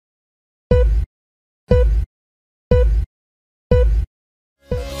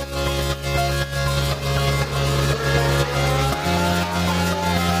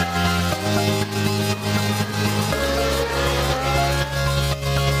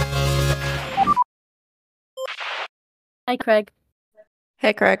Hi, Craig.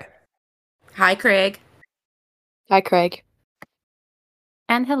 Hey, Craig. Hi, Craig. Hi, Craig.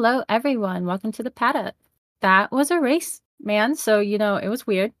 And hello, everyone. Welcome to the paddock. That was a race, man. So, it was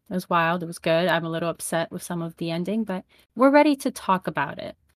weird. It was wild. It was good. I'm a little upset with some of the ending, but we're ready to talk about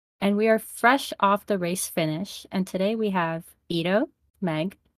it. And we are fresh off the race finish. And today we have Ito,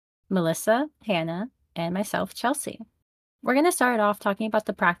 Meg, Melissa, Hannah, and myself, Chelsea. We're going to start off talking about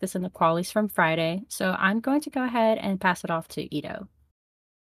the practice and the qualies from Friday. So I'm going to go ahead and pass it off to Ito.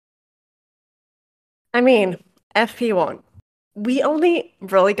 I mean, FP1. We only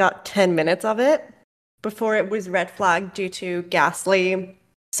really got 10 minutes of it before it was red flagged due to Gasly,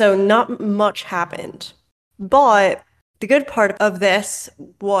 so not much happened. But the good part of this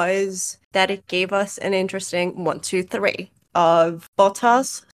was that it gave us an interesting 1, 2, 3 of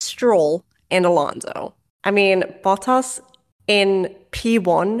Bottas, Stroll, and Alonso. I mean, Bottas in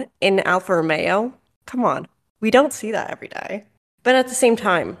P1 in Alfa Romeo, come on, we don't see that every day. But at the same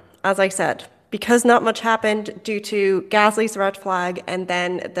time, as I said, because not much happened due to Gasly's red flag and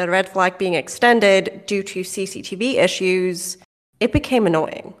then the red flag being extended due to CCTV issues, it became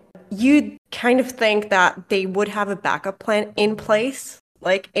annoying. You'd kind of think that they would have a backup plan in place,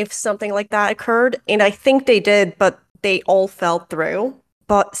 like if something like that occurred, and I think they did, but they all fell through.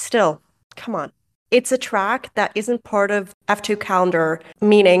 But still, come on. It's a track that isn't part of F2 calendar,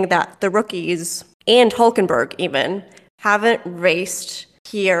 meaning that the rookies and Hulkenberg even haven't raced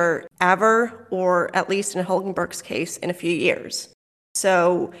here ever, or at least in Hulkenberg's case, in a few years.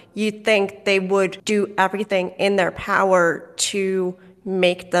 So you'd think they would do everything in their power to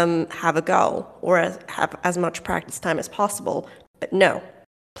make them have a go or have as much practice time as possible, but no.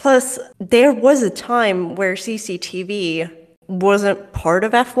 Plus, there was a time where CCTV wasn't part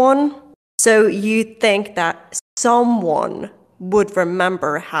of F1, so you'd think that someone would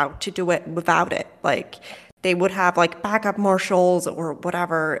remember how to do it without it. Like, they would have like backup marshals or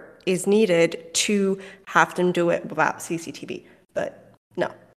whatever is needed to have them do it without CCTV. But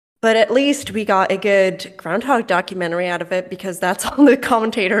no. But at least we got a good groundhog documentary out of it because that's all the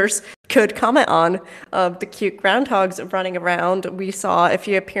commentators could comment on of the cute groundhogs running around. We saw a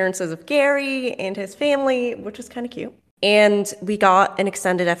few appearances of Gary and his family, which was kind of cute. And we got an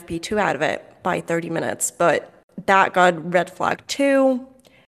extended FP2 out of it by 30 minutes, but that got red flag too.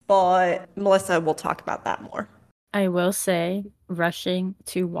 But Melissa will talk about that more. I will say, rushing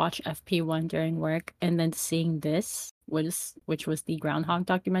to watch FP1 during work and then seeing this, which was the Groundhog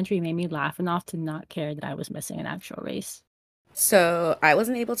documentary, made me laugh enough to not care that I was missing an actual race. So I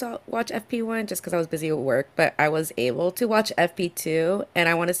wasn't able to watch FP1 just because I was busy with work, but I was able to watch FP2. And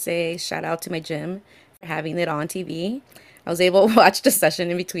I want to say shout out to my gym for having it on TV. I was able to watch the session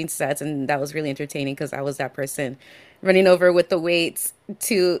in between sets, and that was really entertaining because I was that person running over with the weights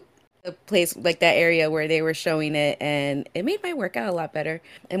to the place, like that area where they were showing it, and it made my workout a lot better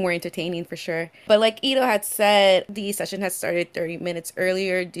and more entertaining for sure. But like Ito had said, the session had started 30 minutes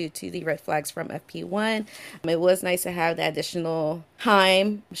earlier due to the red flags from FP1. It was nice to have the additional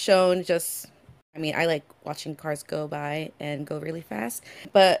time shown. Just, I mean, I like watching cars go by and go really fast,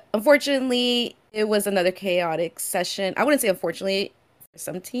 but unfortunately it was another chaotic session. I wouldn't say unfortunately for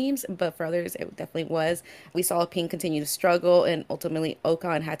some teams, but for others, it definitely was. We saw Alpine continue to struggle, and ultimately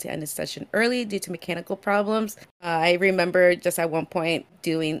Ocon had to end his session early due to mechanical problems. I remember just at one point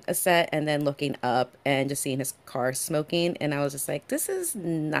doing a set and then looking up and just seeing his car smoking, and I was just like, this is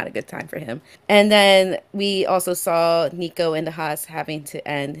not a good time for him. And then we also saw Nico and the Haas having to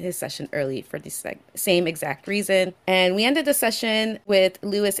end his session early for the same exact reason. And we ended the session with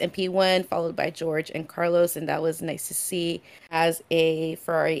Lewis and P1, followed by George and Carlos, and that was nice to see as a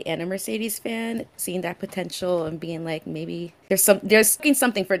Ferrari and a Mercedes fan, seeing that potential and being like, maybe there's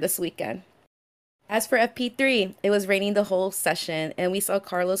something for this weekend. As for FP3, it was raining the whole session, and we saw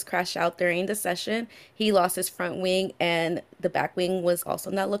Carlos crash out during the session. He lost his front wing, and the back wing was also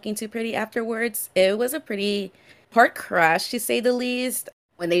not looking too pretty afterwards. It was a pretty hard crash, to say the least.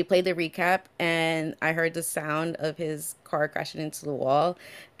 When they played the recap, and I heard the sound of his car crashing into the wall,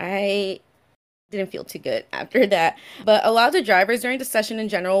 I didn't feel too good after that. But a lot of the drivers during the session in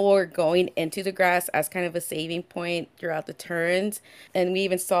general were going into the grass as kind of a saving point throughout the turns. And we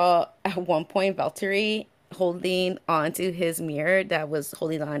even saw at one point Valtteri holding onto his mirror that was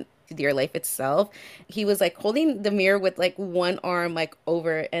holding on to dear life itself. He was like holding the mirror with like one arm like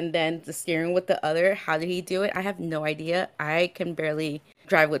over and then the steering with the other. How did he do it? I have no idea. I can barely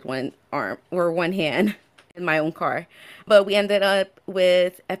drive with one arm or one hand in my own car. But we ended up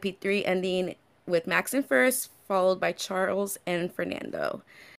with FP3 ending with Max in first, followed by Charles and Fernando.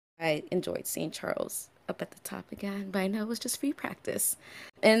 I enjoyed seeing Charles up at the top again, but I know it was just free practice.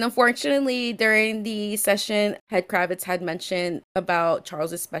 And unfortunately, during the session, Head Kravitz had mentioned about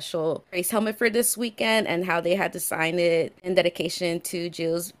Charles's special race helmet for this weekend and how they had designed it in dedication to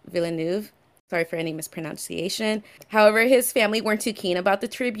Gilles Villeneuve. Sorry for any mispronunciation. However, his family weren't too keen about the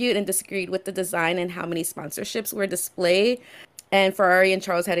tribute and disagreed with the design and how many sponsorships were displayed. And Ferrari and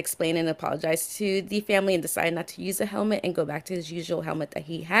Charles had explained and apologized to the family and decided not to use the helmet and go back to his usual helmet that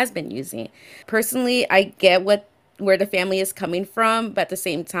he has been using. Personally, I get where the family is coming from, but at the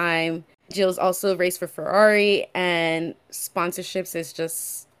same time, Gilles also raced for Ferrari, and sponsorships is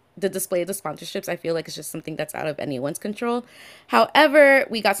just the display of the sponsorships. I feel like it's just something that's out of anyone's control. However,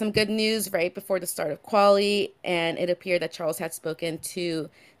 we got some good news right before the start of quali, and it appeared that Charles had spoken to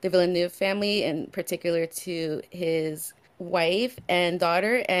the Villeneuve family, in particular to his wife and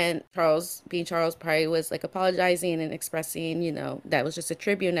daughter, and Charles, being Charles, probably was like apologizing and expressing, that was just a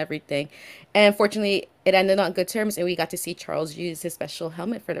tribute and everything. And fortunately, it ended on good terms, and we got to see Charles use his special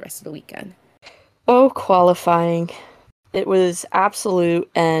helmet for the rest of the weekend. Oh, qualifying. It was absolute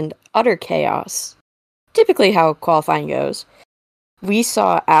and utter chaos. Typically how qualifying goes. We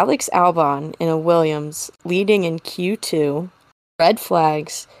saw Alex Albon in a Williams leading in Q2, red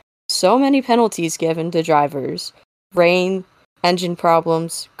flags, so many penalties given to drivers, rain, engine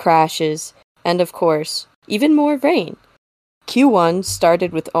problems, crashes, and of course, even more rain. Q1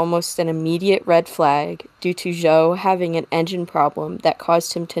 started with almost an immediate red flag due to Zhou having an engine problem that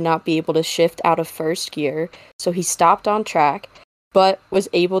caused him to not be able to shift out of first gear, so he stopped on track, but was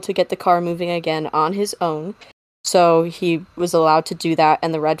able to get the car moving again on his own, so he was allowed to do that,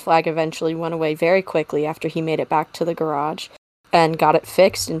 and the red flag eventually went away very quickly after he made it back to the garage, and got it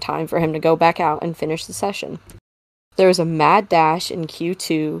fixed in time for him to go back out and finish the session. There was a mad dash in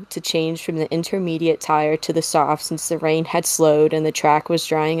Q2 to change from the intermediate tire to the soft since the rain had slowed and the track was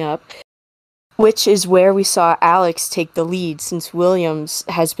drying up, which is where we saw Alex take the lead since Williams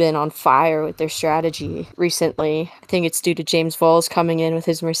has been on fire with their strategy recently. I think it's due to James Vowles coming in with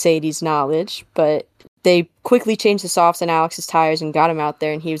his Mercedes knowledge, but they quickly changed the softs on Alex's tires and got him out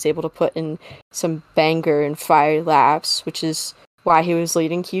there, and he was able to put in some banger and fire laps, which is why he was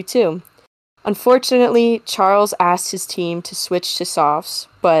leading Q2. Unfortunately, Charles asked his team to switch to softs,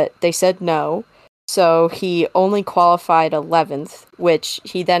 but they said no, so he only qualified 11th, which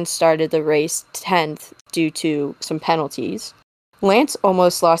he then started the race 10th due to some penalties. Lance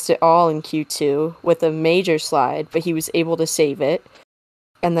almost lost it all in Q2 with a major slide, but he was able to save it.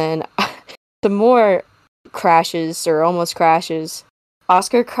 And then some more crashes, or almost crashes.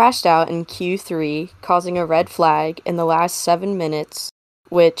 Oscar crashed out in Q3, causing a red flag in the last 7 minutes,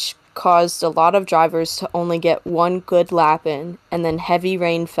 which caused a lot of drivers to only get one good lap in, and then heavy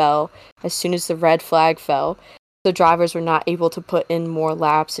rain fell as soon as the red flag fell, so drivers were not able to put in more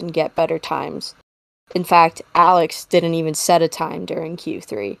laps and get better times. In fact, Alex didn't even set a time during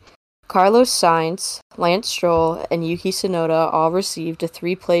Q3. Carlos Sainz, Lance Stroll, and Yuki Tsunoda all received a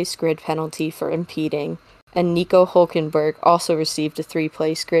 3-place grid penalty for impeding, and Nico Hülkenberg also received a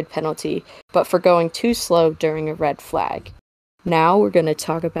 3-place grid penalty, but for going too slow during a red flag. Now we're going to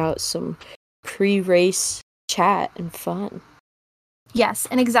talk about some pre-race chat and fun. Yes,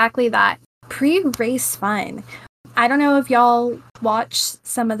 and exactly that. Pre-race fun. I don't know if y'all watched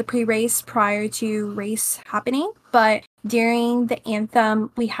some of the pre-race prior to race happening, but during the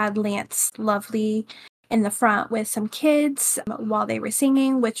anthem, we had Lance Lovely in the front with some kids while they were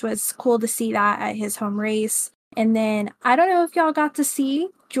singing, which was cool to see that at his home race. And then, I don't know if y'all got to see,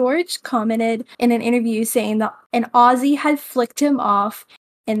 George commented in an interview saying that an Aussie had flicked him off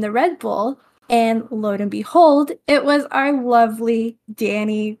in the Red Bull, and lo and behold, it was our lovely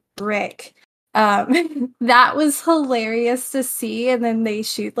Danny Rick. That was hilarious to see, and then they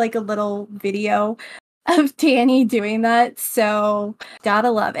shoot like a little video of Danny doing that, so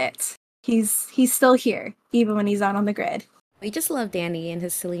gotta love it. He's still here, even when he's not on the grid. We just love Danny and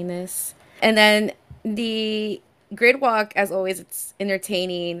his silliness. And then the grid walk, as always, it's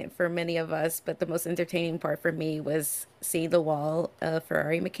entertaining for many of us, but the most entertaining part for me was seeing the wall of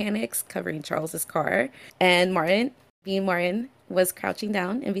Ferrari mechanics covering Charles's car. And Martin, being Martin, was crouching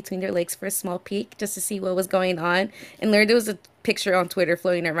down in between their legs for a small peek just to see what was going on. And there was a picture on Twitter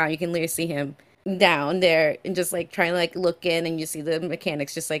floating around. You can literally see him down there and just like trying to like look in, and you see the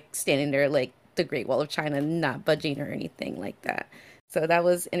mechanics just like standing there like the Great Wall of China, not budging or anything like that. So that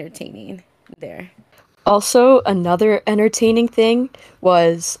was entertaining there. Also, another entertaining thing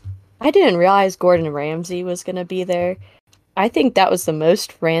was I didn't realize Gordon Ramsay was going to be there. I think that was the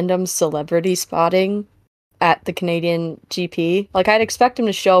most random celebrity spotting at the Canadian GP. Like, I'd expect him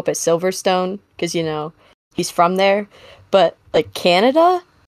to show up at Silverstone because, he's from there. But, like, Canada?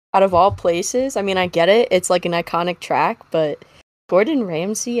 out of all places, I mean, I get it. It's like an iconic track, but Gordon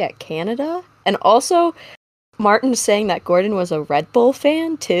Ramsay at Canada? And also, Martin saying that Gordon was a Red Bull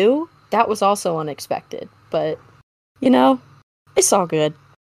fan, too? That was also unexpected. But, it's all good.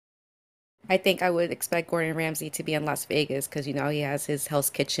 I think I would expect Gordon Ramsay to be in Las Vegas because, he has his Hell's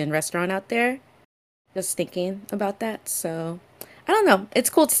Kitchen restaurant out there. Just thinking about that. So, I don't know. It's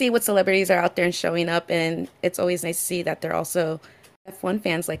cool to see what celebrities are out there and showing up. And it's always nice to see that they're also F1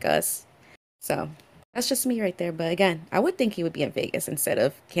 fans like us. So, that's just me right there. But again, I would think he would be in Vegas instead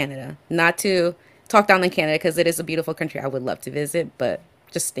of Canada. Not to talk down on Canada because it is a beautiful country I would love to visit, but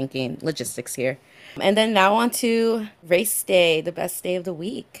just thinking logistics here. And then now on to race day, the best day of the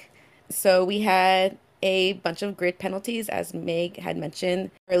week. So we had a bunch of grid penalties, as Meg had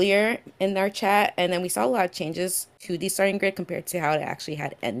mentioned earlier in our chat. And then we saw a lot of changes to the starting grid compared to how it actually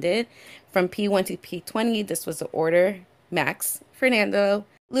had ended. From P1 to P20, this was the order: Max, Fernando,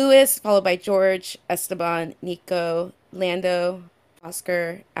 Lewis, followed by George, Esteban, Nico, Lando,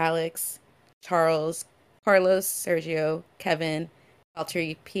 Oscar, Alex, Charles, Carlos, Sergio, Kevin,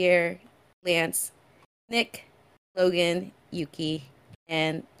 Valtteri, Pierre, Lance, Nick, Logan, Yuki,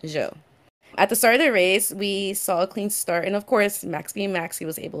 and Zhou. At the start of the race, we saw a clean start, and of course, Max being Max, he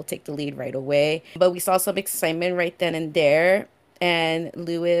was able to take the lead right away. But we saw some excitement right then and there, and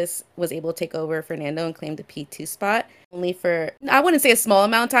Lewis was able to take over Fernando and claim the P2 spot, only for, I wouldn't say a small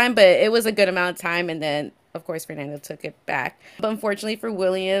amount of time, but it was a good amount of time, and then of course, Fernando took it back. But unfortunately for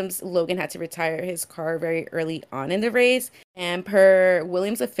Williams, Logan had to retire his car very early on in the race. And per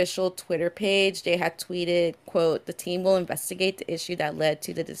Williams' official Twitter page, they had tweeted, quote, "The team will investigate the issue that led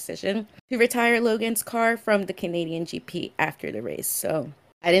to the decision to retire Logan's car from the Canadian GP after the race." So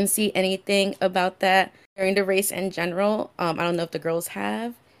I didn't see anything about that during the race in general. I don't know if the girls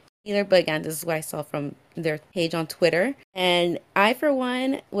have either, but again, this is what I saw from their page on Twitter. And I, for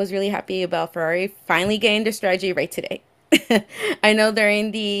one, was really happy about Ferrari finally getting their strategy right today. I know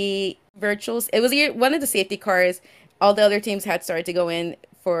during the virtuals, it was one of the safety cars, all the other teams had started to go in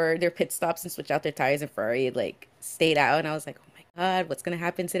for their pit stops and switch out their tires, and Ferrari stayed out, and I was like, oh my god, what's gonna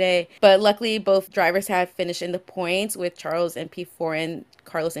happen today? But luckily both drivers had finished in the points, with Charles in P4 and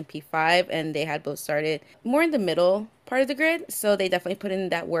Carlos in P5, and they had both started more in the middle part of the grid, so they definitely put in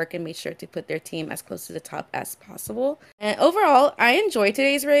that work and made sure to put their team as close to the top as possible. And overall, I enjoyed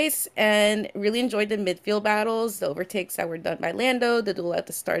today's race and really enjoyed the midfield battles, the overtakes that were done by Lando, the duel at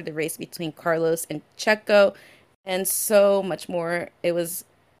the start of the race between Carlos and Checo, and so much more. It was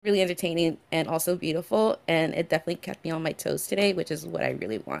really entertaining and also beautiful, and it definitely kept me on my toes today, which is what I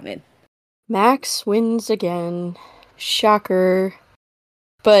really wanted. Max wins again. Shocker.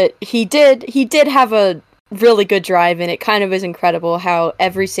 But he did have a really good drive, and it kind of is incredible how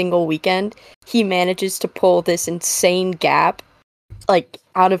every single weekend he manages to pull this insane gap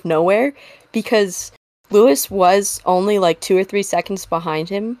out of nowhere, because Lewis was only 2 or 3 seconds behind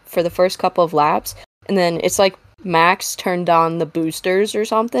him for the first couple of laps, and then it's like Max turned on the boosters or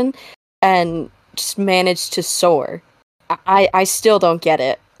something and just managed to soar. I still don't get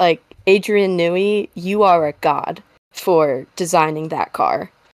it. Adrian Newey, you are a god for designing that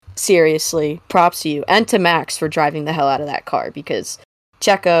car. Seriously, props to you, and to Max for driving the hell out of that car, because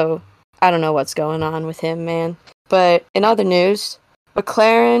Checo, I don't know what's going on with him, man. But in other news,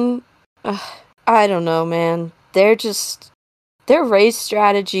 McLaren, I don't know, man. Their race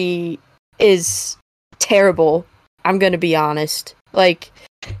strategy is terrible, I'm gonna be honest.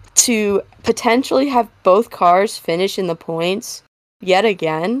 To potentially have both cars finish in the points yet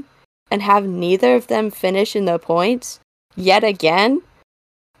again, and have neither of them finish in the points yet again,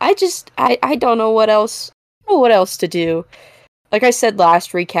 I don't know what else to do. Like I said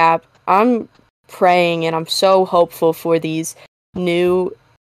last recap, I'm praying and I'm so hopeful for these new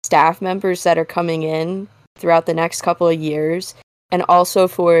staff members that are coming in throughout the next couple of years, and also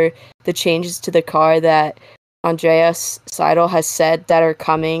for the changes to the car that Andreas Seidel has said that are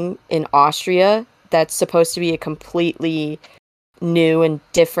coming in Austria. That's supposed to be a completely new and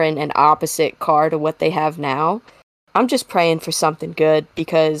different and opposite car to what they have now. I'm just praying for something good,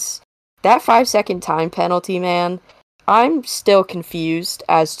 because that 5-second time penalty, man, I'm still confused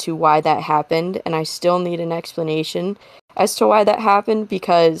as to why that happened, and I still need an explanation as to why that happened,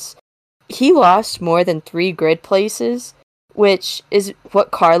 because he lost more than 3 grid places, which is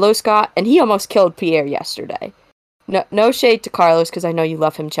what Carlos got, and he almost killed Pierre yesterday. No shade to Carlos, because I know you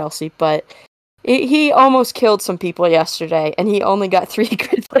love him, Chelsea, but he almost killed some people yesterday, and he only got 3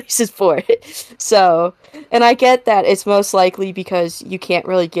 grid places for it. So, and I get that it's most likely because you can't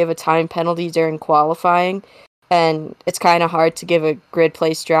really give a time penalty during qualifying, and it's kind of hard to give a grid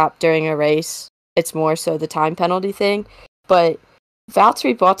place drop during a race. It's more so the time penalty thing. But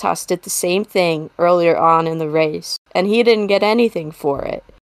Valtteri Bottas did the same thing earlier on in the race, and he didn't get anything for it.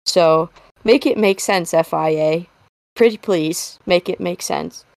 So, make it make sense, FIA. Pretty please, make it make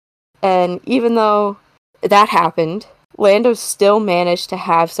sense. And even though that happened, Lando still managed to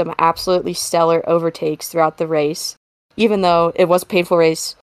have some absolutely stellar overtakes throughout the race, even though it was a painful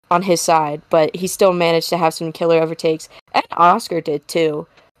race on his side, but he still managed to have some killer overtakes, and Oscar did too,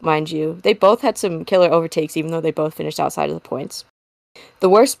 mind you. They both had some killer overtakes, even though they both finished outside of the points. The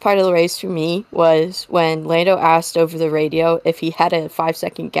worst part of the race for me was when Lando asked over the radio if he had a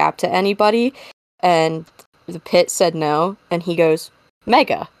 5-second gap to anybody, and the pit said no, and he goes,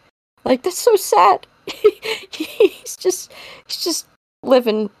 "Mega." Like, that's so sad. he's just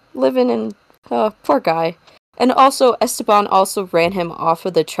living in, poor guy. And also, Esteban also ran him off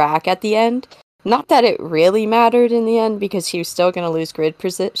of the track at the end. Not that it really mattered in the end, because he was still going to lose grid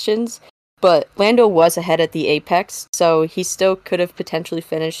positions, but Lando was ahead at the apex, so he still could have potentially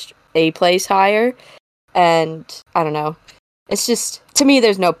finished a place higher, and I don't know. It's just, to me,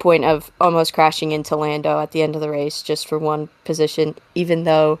 there's no point of almost crashing into Lando at the end of the race just for one position, even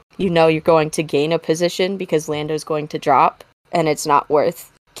though you know you're going to gain a position because Lando's going to drop, and it's not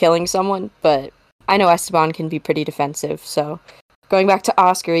worth killing someone, but I know Esteban can be pretty defensive, so going back to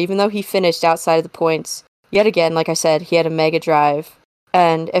Oscar, even though he finished outside of the points, yet again, like I said, he had a mega drive,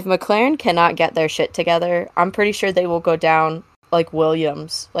 and if McLaren cannot get their shit together, I'm pretty sure they will go down like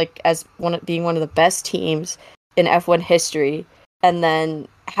Williams, like as being one of the best teams in F1 history, and then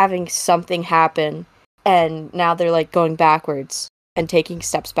having something happen, and now they're like going backwards and taking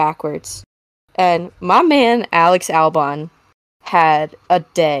steps backwards. And my man Alex Albon had a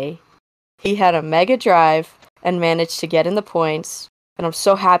day. He had a mega drive and managed to get in the points, and I'm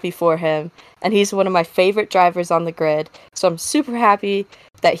so happy for him. And he's one of my favorite drivers on the grid, so I'm super happy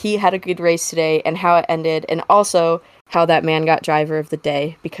that he had a good race today and how it ended, and also how that man got driver of the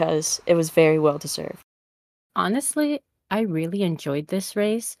day, because it was very well deserved. Honestly, I really enjoyed this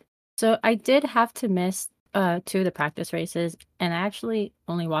race. So I did have to miss 2 of the practice races, and I actually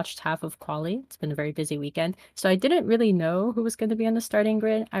only watched half of quali. It's been a very busy weekend, so I didn't really know who was going to be on the starting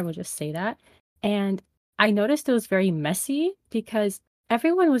grid. I will just say that. And I noticed it was very messy because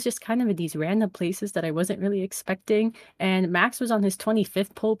everyone was just kind of in these random places that I wasn't really expecting. And Max was on his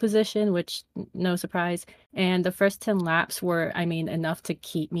 25th pole position, which no surprise. And the first 10 laps were, I mean, enough to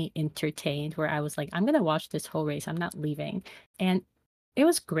keep me entertained, where I was like, I'm going to watch this whole race. I'm not leaving. And it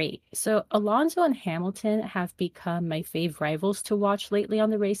was great. So Alonso and Hamilton have become my fave rivals to watch lately on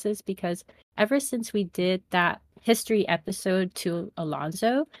the races, because ever since we did that history episode to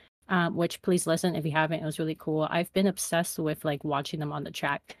Alonso, which please listen if you haven't, it was really cool. I've been obsessed with like watching them on the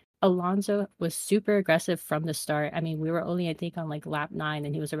track. Alonso was super aggressive from the start. I mean, we were only, I think, on like lap 9,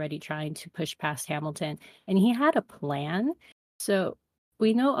 and he was already trying to push past Hamilton, and he had a plan. So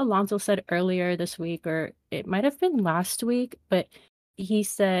we know Alonso said earlier this week, or it might have been last week, but he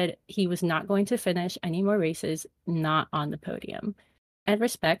said he was not going to finish any more races not on the podium. And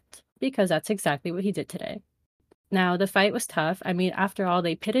respect, because that's exactly what he did today. Now, the fight was tough. I mean, after all,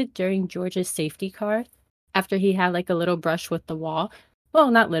 they pitted during George's safety car after he had like a little brush with the wall. Well,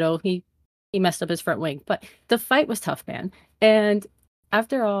 not little, he messed up his front wing, but the fight was tough, man. And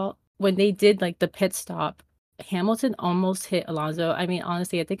after all, when they did like the pit stop, Hamilton almost hit Alonso. I mean,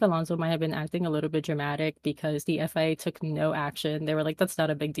 honestly, I think Alonso might have been acting a little bit dramatic because the FIA took no action. They were like, that's not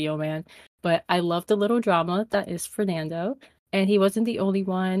a big deal, man. But I love the little drama that is Fernando. And he wasn't the only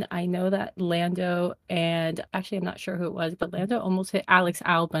one. I know that Lando, and actually I'm not sure who it was, but Lando almost hit Alex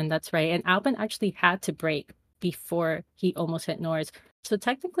Albon. That's right. And Albon actually had to brake before he almost hit Norris. So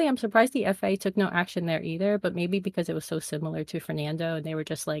technically, I'm surprised the FIA took no action there either, but maybe because it was so similar to Fernando and they were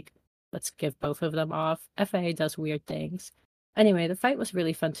just like, let's give both of them off. FIA does weird things. Anyway, the fight was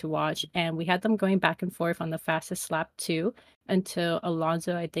really fun to watch, and we had them going back and forth on the fastest lap too, until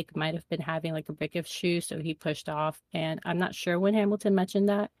Alonso, I think, might have been having like a break of shoe, so he pushed off. And I'm not sure when Hamilton mentioned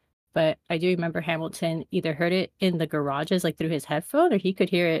that, but I do remember Hamilton either heard it in the garages, like through his headphone, or he could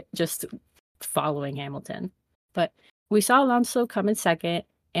hear it just following Hamilton. But we saw Alonso come in second,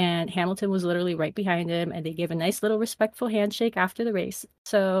 and Hamilton was literally right behind him, and they gave a nice little respectful handshake after the race.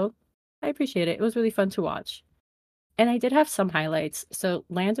 So I appreciate it. It was really fun to watch. And I did have some highlights. So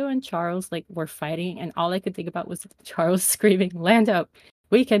Lando and Charles like were fighting, and all I could think about was Charles screaming, "Lando,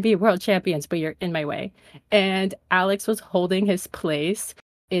 we can be world champions, but you're in my way." And Alex was holding his place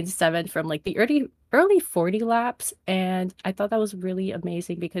in 7th from like the early 40 laps, and I thought that was really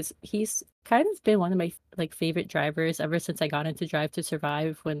amazing because he's kind of been one of my like favorite drivers ever since I got into Drive to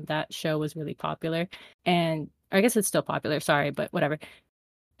Survive, when that show was really popular. And I guess it's still popular, sorry, but whatever.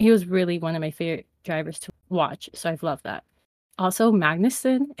 He was really one of my favorite drivers to watch, so I've loved that. Also,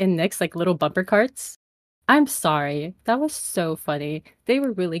 Magnuson and Nick's like little bumper carts. I'm sorry. That was so funny. They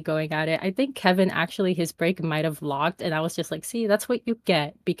were really going at it. I think Kevin actually his brake might have locked, and I was just like, see, that's what you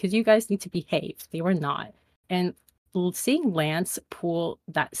get because you guys need to behave. They were not. And seeing Lance pull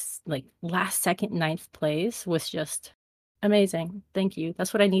that like last second ninth place was just amazing. Thank you.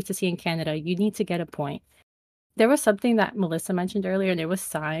 That's what I need to see in Canada. You need to get a point. There was something that Melissa mentioned earlier, and there was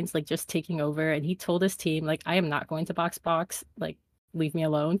signs like just taking over, and he told his team like, I am not going to box, like leave me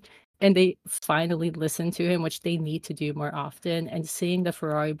alone. And they finally listened to him, which they need to do more often. And seeing the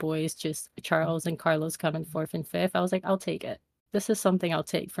Ferrari boys, just Charles and Carlos coming fourth and fifth, I was like, I'll take it. This is something I'll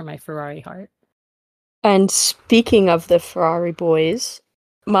take for my Ferrari heart. And speaking of the Ferrari boys,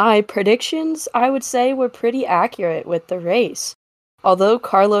 my predictions, I would say, were pretty accurate with the race. Although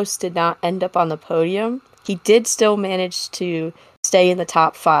Carlos did not end up on the podium, he did still manage to stay in the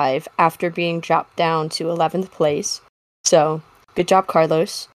top 5 after being dropped down to 11th place. So, good job,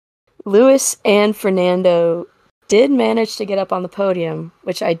 Carlos. Lewis and Fernando did manage to get up on the podium,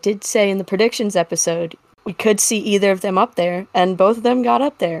 which I did say in the predictions episode. We could see either of them up there, and both of them got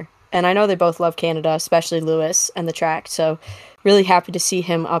up there. And I know they both love Canada, especially Lewis and the track, so really happy to see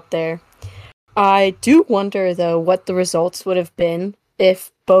him up there. I do wonder, though, what the results would have been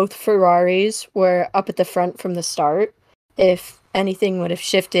if both Ferraris were up at the front from the start. If anything would have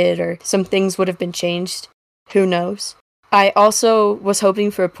shifted or some things would have been changed. Who knows? I also was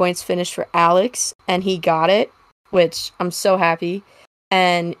hoping for a points finish for Alex, and he got it, which I'm so happy.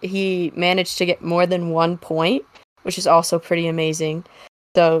 And he managed to get more than 1 point, which is also pretty amazing.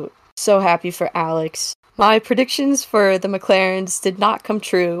 So happy for Alex. My predictions for the McLarens did not come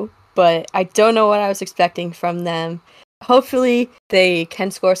true, but I don't know what I was expecting from them. Hopefully they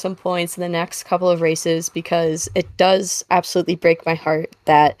can score some points in the next couple of races because it does absolutely break my heart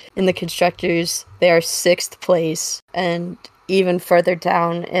that in the constructors they are 6th place and even further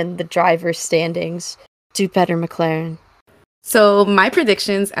down in the driver's standings. Do better, McLaren. So my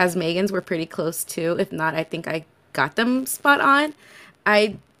predictions as Megan's were pretty close too. If not, I think I got them spot on.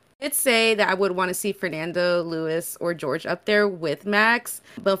 I did say that I would want to see Fernando, Lewis, or George up there with Max.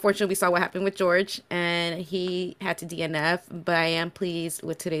 But unfortunately, we saw what happened with George, and he had to DNF. But I am pleased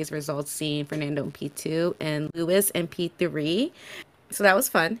with today's results, seeing Fernando in P2 and Lewis in P3. So that was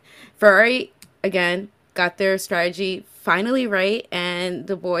fun. Ferrari, again, got their strategy finally right, and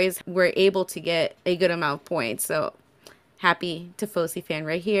the boys were able to get a good amount of points. So happy Tifosi fan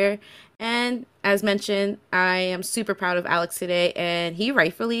right here. And as mentioned, I am super proud of Alex today, and he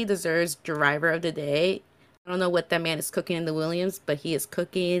rightfully deserves driver of the day. I don't know what that man is cooking in the Williams, but he is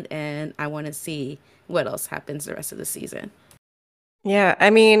cooking, and I want to see what else happens the rest of the season. Yeah, I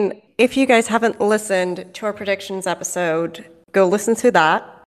mean, if you guys haven't listened to our predictions episode, go listen to that.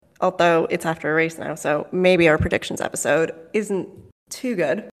 Although it's after a race now, so maybe our predictions episode isn't too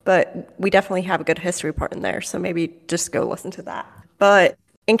good, but we definitely have a good history part in there, so maybe just go listen to that. But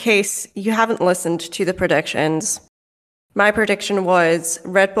in case you haven't listened to the predictions, my prediction was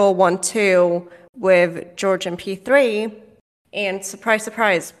Red Bull 1-2 with George in P3, and surprise,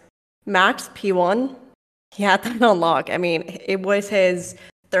 surprise, Max P1. He had that on lock. I mean, it was his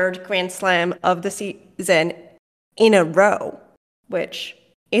 3rd Grand Slam of the season in a row, which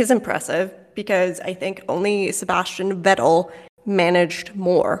is impressive because I think only Sebastian Vettel managed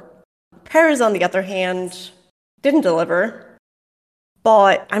more. Perez, on the other hand, didn't deliver.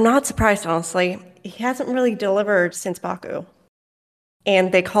 But I'm not surprised, honestly. He hasn't really delivered since Baku.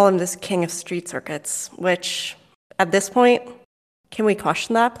 And they call him this king of street circuits, which, at this point, can we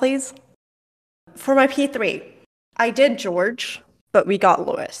question that, please? For my P3, I did George, but we got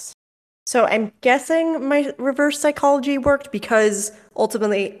Lewis. So I'm guessing my reverse psychology worked because,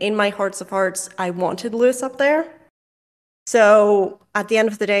 ultimately, in my hearts of hearts, I wanted Lewis up there. So, at the end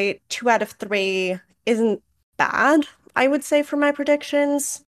of the day, 2 out of 3 isn't bad, I would say, for my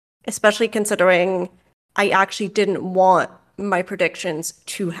predictions, especially considering I actually didn't want my predictions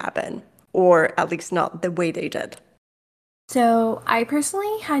to happen, or at least not the way they did. So I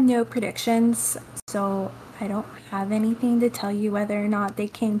personally had no predictions, so I don't have anything to tell you whether or not they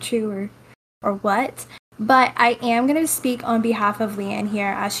came true or what. But I am going to speak on behalf of Leanne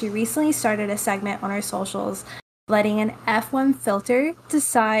here, as she recently started a segment on her socials letting an F1 filter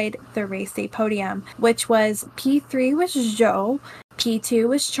decide the race day podium, which was P3 was Zhou, P2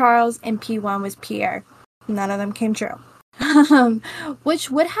 was Charles, and P1 was Pierre. None of them came true.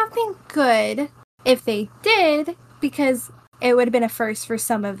 Which would have been good if they did, because it would have been a first for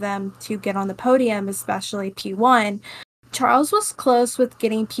some of them to get on the podium, especially P1. Charles was close with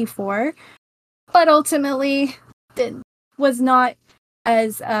getting P4, but ultimately it was not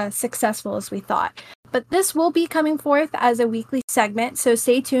as successful as we thought. But this will be coming forth as a weekly segment, so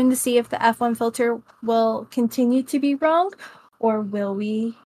stay tuned to see if the F1 filter will continue to be wrong, or will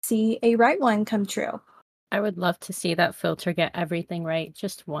we see a right one come true? I would love to see that filter get everything right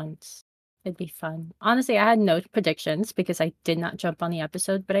just once. It'd be fun. Honestly, I had no predictions because I did not jump on the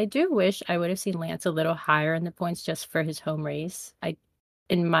episode, but I do wish I would have seen Lance a little higher in the points just for his home race.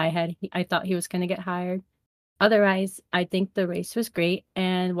 In my head, I thought he was going to get hired. Otherwise, I think the race was great.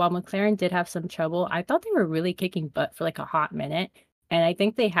 And while McLaren did have some trouble, I thought they were really kicking butt for like a hot minute. And I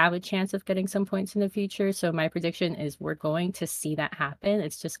think they have a chance of getting some points in the future. So my prediction is we're going to see that happen.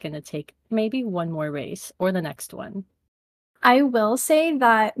 It's just going to take maybe one more race or the next one. I will say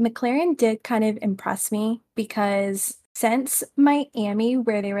that McLaren did kind of impress me because since Miami,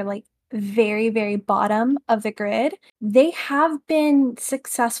 where they were like very, very bottom of the grid, they have been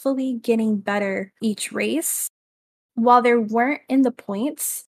successfully getting better each race. While they weren't in the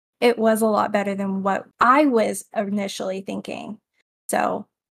points, it was a lot better than what I was initially thinking. So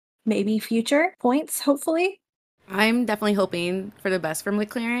maybe future points, hopefully. I'm definitely hoping for the best for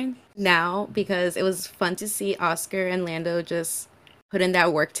McLaren now because it was fun to see Oscar and Lando just put in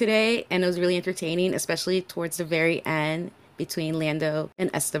that work today, and it was really entertaining, especially towards the very end between Lando and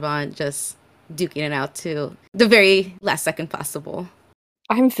Esteban just duking it out to the very last second possible.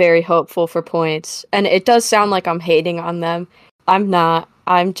 I'm very hopeful for points, and it does sound like I'm hating on them. I'm not.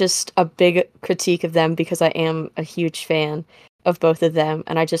 I'm just a big critique of them because I am a huge fan of both of them,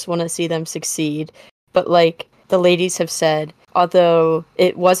 and I just want to see them succeed. But like the ladies have said, although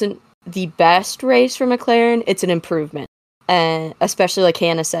it wasn't the best race for McLaren, it's an improvement. And especially like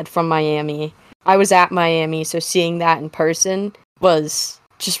Hannah said, from Miami. I was at Miami, so seeing that in person was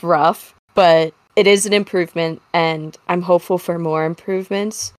just rough, but it is an improvement, and I'm hopeful for more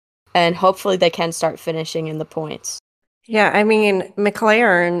improvements, and hopefully they can start finishing in the points. Yeah, I mean,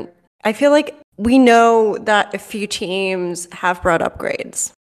 McLaren, I feel like we know that a few teams have brought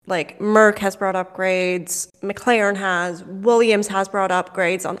upgrades. Like, Merck has brought upgrades, McLaren has, Williams has brought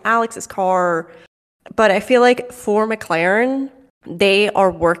upgrades on Alex's car. But I feel like for McLaren, they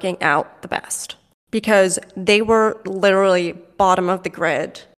are working out the best because they were literally bottom of the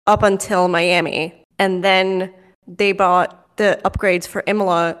grid up until Miami. And then they bought the upgrades for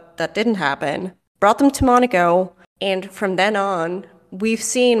Imola that didn't happen, brought them to Monaco. And from then on, we've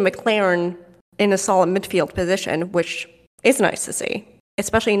seen McLaren in a solid midfield position, which is nice to see.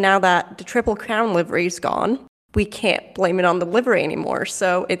 Especially now that the Triple Crown livery is gone, we can't blame it on the livery anymore.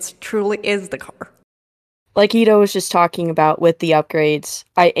 So it truly is the car. Like Ito was just talking about with the upgrades,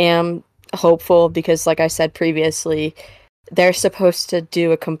 I am hopeful because, like I said previously, they're supposed to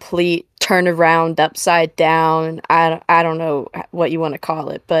do a complete turnaround, upside down. I don't know what you want to call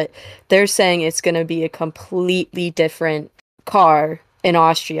it, but they're saying it's going to be a completely different car in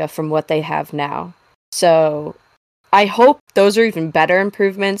Austria from what they have now. So I hope those are even better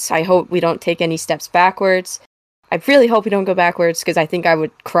improvements. I hope we don't take any steps backwards. I really hope we don't go backwards because I think I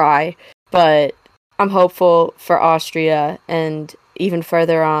would cry, but I'm hopeful for Austria and even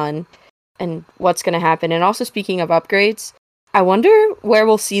further on and what's going to happen. And also, speaking of upgrades, I wonder where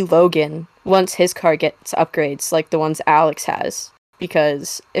we'll see Logan once his car gets upgrades like the ones Alex has.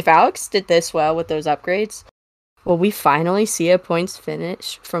 Because if Alex did this well with those upgrades, will we finally see a points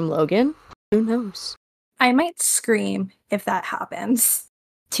finish from Logan? Who knows? I might scream if that happens,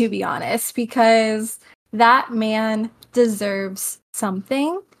 to be honest, because that man deserves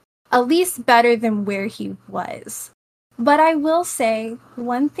something. At least better than where he was. But I will say,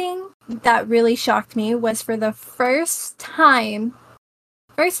 one thing that really shocked me was for the first time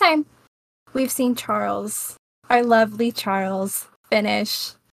we've seen Charles, our lovely Charles,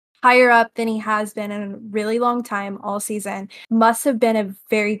 finish higher up than he has been in a really long time all season. Must have been a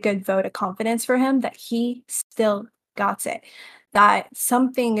very good vote of confidence for him that he still got it. That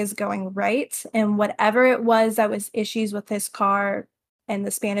something is going right, and whatever it was that was issues with his car and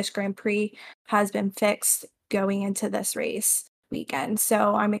the Spanish Grand Prix has been fixed going into this race weekend.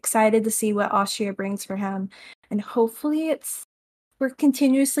 So I'm excited to see what Austria brings for him. And hopefully we're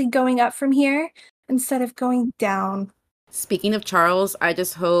continuously going up from here instead of going down. Speaking of Charles, I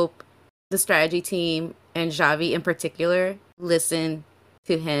just hope the strategy team and Xavi in particular listen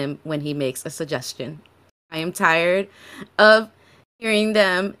to him when he makes a suggestion. I am tired of hearing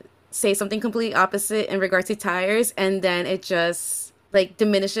them say something completely opposite in regard to tires, and then it just like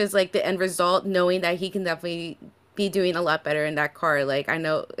diminishes like the end result, knowing that he can definitely be doing a lot better in that car. Like I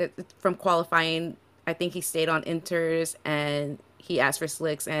know from qualifying, I think he stayed on inters and he asked for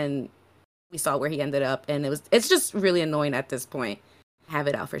slicks, and we saw where he ended up, and it's just really annoying at this point. Have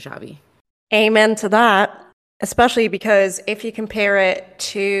it out for Xavi. Amen to that. Especially because if you compare it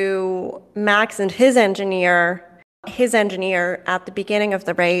to Max and his engineer at the beginning of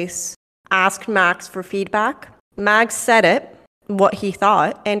the race asked Max for feedback. Max said it, what he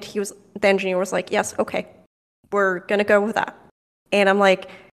thought, and the engineer was like, yes, okay, we're gonna go with that. And I'm like,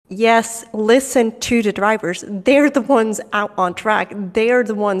 yes, listen to the drivers. They're the ones out on track. They're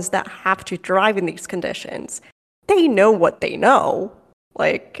the ones that have to drive in these conditions. They know what they know.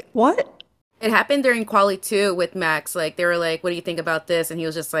 Like, what? It happened during quali too with Max. Like, they were like, what do you think about this? And he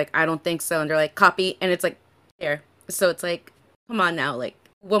was just like, I don't think so. And they're like, copy. And it's like, there. So it's like, come on now. Like,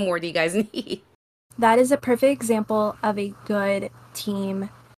 what more do you guys need? That is a perfect example of a good team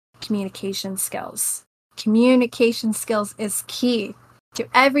communication skills. Communication skills is key to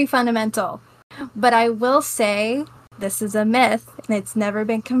every fundamental. But I will say, this is a myth, and it's never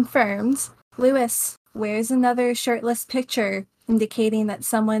been confirmed. Lewis, where's another shirtless picture indicating that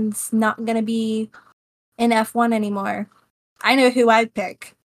someone's not going to be in F1 anymore? I know who I'd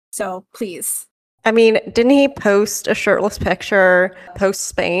pick, so please. I mean, didn't he post a shirtless picture post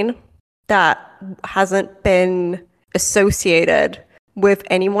Spain that hasn't been associated with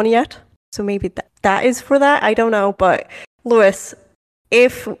anyone yet? So maybe that is for that. I don't know. But Lewis,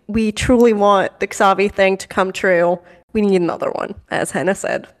 if we truly want the Xavi thing to come true, we need another one, as Hannah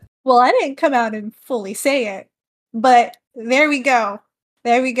said. Well, I didn't come out and fully say it, but there we go.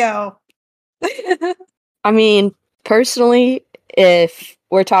 There we go. I mean, personally, if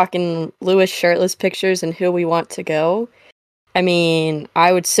we're talking Lewis shirtless pictures and who we want to go, I mean,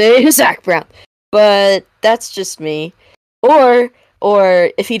 I would say Zach Brown, but that's just me. Or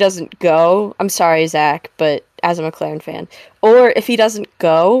if he doesn't go, I'm sorry, Zach, but as a McLaren fan, or if he doesn't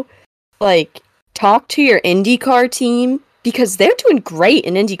go, like, talk to your IndyCar team, because they're doing great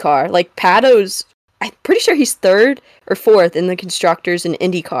in IndyCar. Like, Pato's, I'm pretty sure he's 3rd or 4th in the constructors in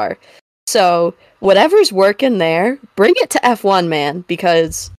IndyCar. So, whatever's working there, bring it to F1, man,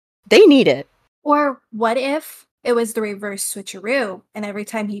 because they need it. Or what if it was the reverse switcheroo, and every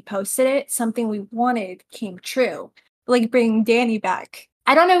time he posted it, something we wanted came true? Like bringing Danny back.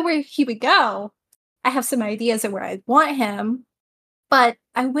 I don't know where he would go. I have some ideas of where I'd want him, but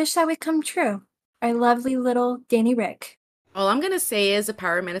I wish that would come true. Our lovely little Danny Rick. All I'm going to say is the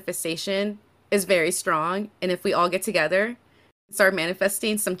power of manifestation is very strong. And if we all get together and start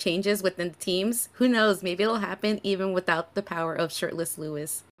manifesting some changes within the teams, who knows, maybe it'll happen even without the power of shirtless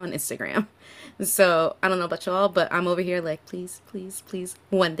Lewis on Instagram. So I don't know about y'all, but I'm over here like, please, please, please,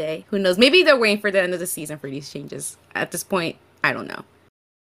 one day. Who knows? Maybe they're waiting for the end of the season for these changes. At this point, I don't know.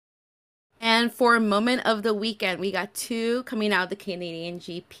 And for moment of the weekend, we got 2 coming out of the Canadian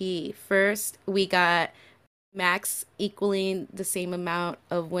GP. First, we got Max equaling the same amount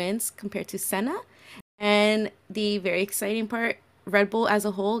of wins compared to Senna. And the very exciting part, Red Bull as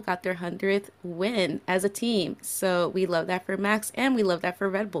a whole got their 100th win as a team. So we love that for Max and we love that for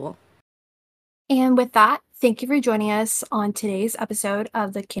Red Bull. And with that, thank you for joining us on today's episode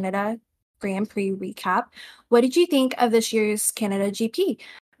of the Canada Grand Prix Recap. What did you think of this year's Canada GP?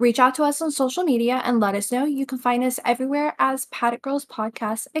 Reach out to us on social media and let us know. You can find us everywhere as Paddock Girls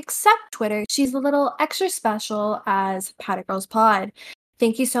Podcast, except Twitter. She's a little extra special as Paddock Girls Pod.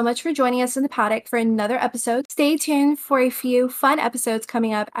 Thank you so much for joining us in the paddock for another episode. Stay tuned for a few fun episodes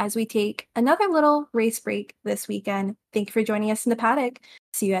coming up as we take another little race break this weekend. Thank you for joining us in the paddock.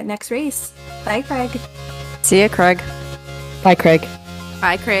 See you at next race. Bye, Craig. See ya, Craig. Bye, Craig.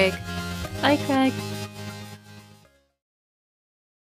 Bye, Craig. Bye, Craig.